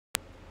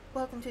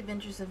Welcome to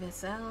Adventures of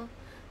SL.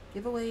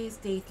 Giveaways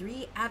Day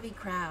 3, Avi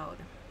Crowd.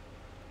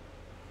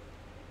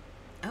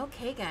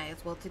 Okay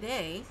guys, well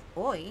today,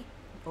 hoy,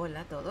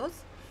 hola a todos,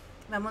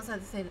 vamos a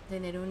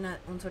tener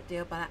un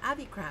sorteo para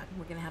Avi Crowd.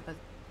 We're going to have a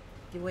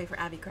giveaway for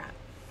Avi Crowd.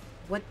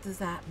 What does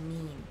that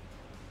mean?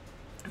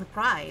 The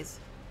prize,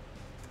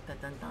 dun,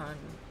 dun, dun,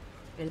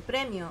 el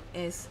premio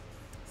es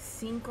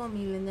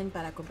 5,000 linden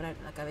para comprar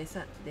la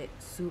cabeza de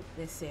su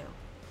deseo.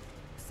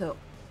 So,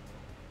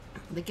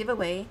 the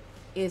giveaway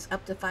is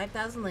up to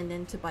 5,000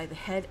 linden to buy the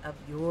head of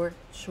your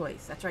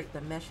choice. That's right,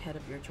 the mesh head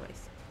of your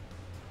choice.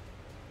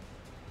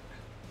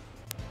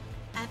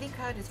 Avi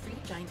Crowd is free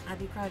to join.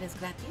 Avi Crowd es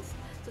gratis.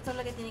 So todo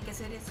lo que tiene que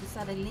hacer es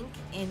usar el link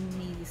en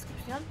mi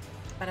descripción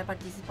para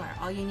participar.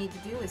 All you need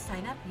to do is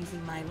sign up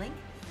using my link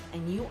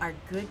and you are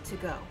good to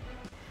go.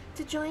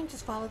 To join,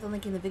 just follow the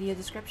link in the video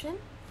description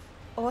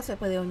o se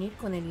puede unir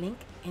con el link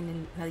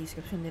en la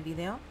descripción del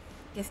video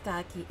que está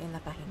aquí en la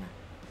página.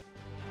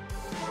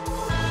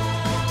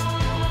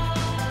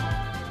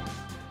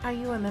 Are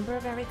you a member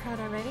of Avi Crowd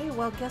already?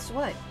 Well, guess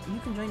what? You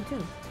can join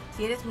too.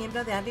 Si eres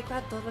miembro de Avi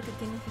Crowd, todo lo que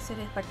tienes que hacer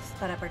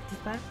para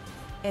participar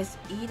es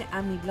ir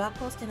a mi blog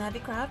post en Avi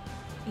Crowd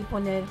y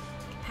poner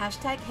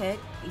hashtag head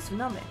y su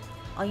nombre.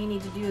 All you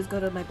need to do is go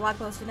to my blog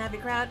post in Avi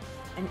Crowd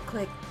and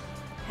click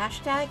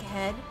hashtag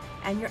head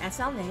and your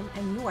SL name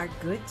and you are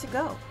good to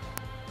go.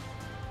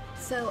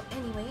 So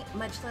anyway,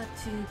 much love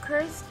to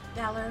Chris,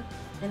 Valor,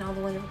 and all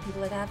the wonderful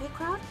people at Avi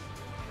Crowd.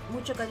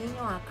 Mucho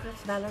cariño a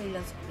Chris, Valor y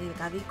los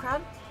de Avi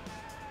Crowd.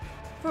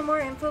 For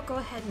more info, go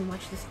ahead and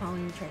watch this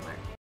following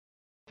trailer.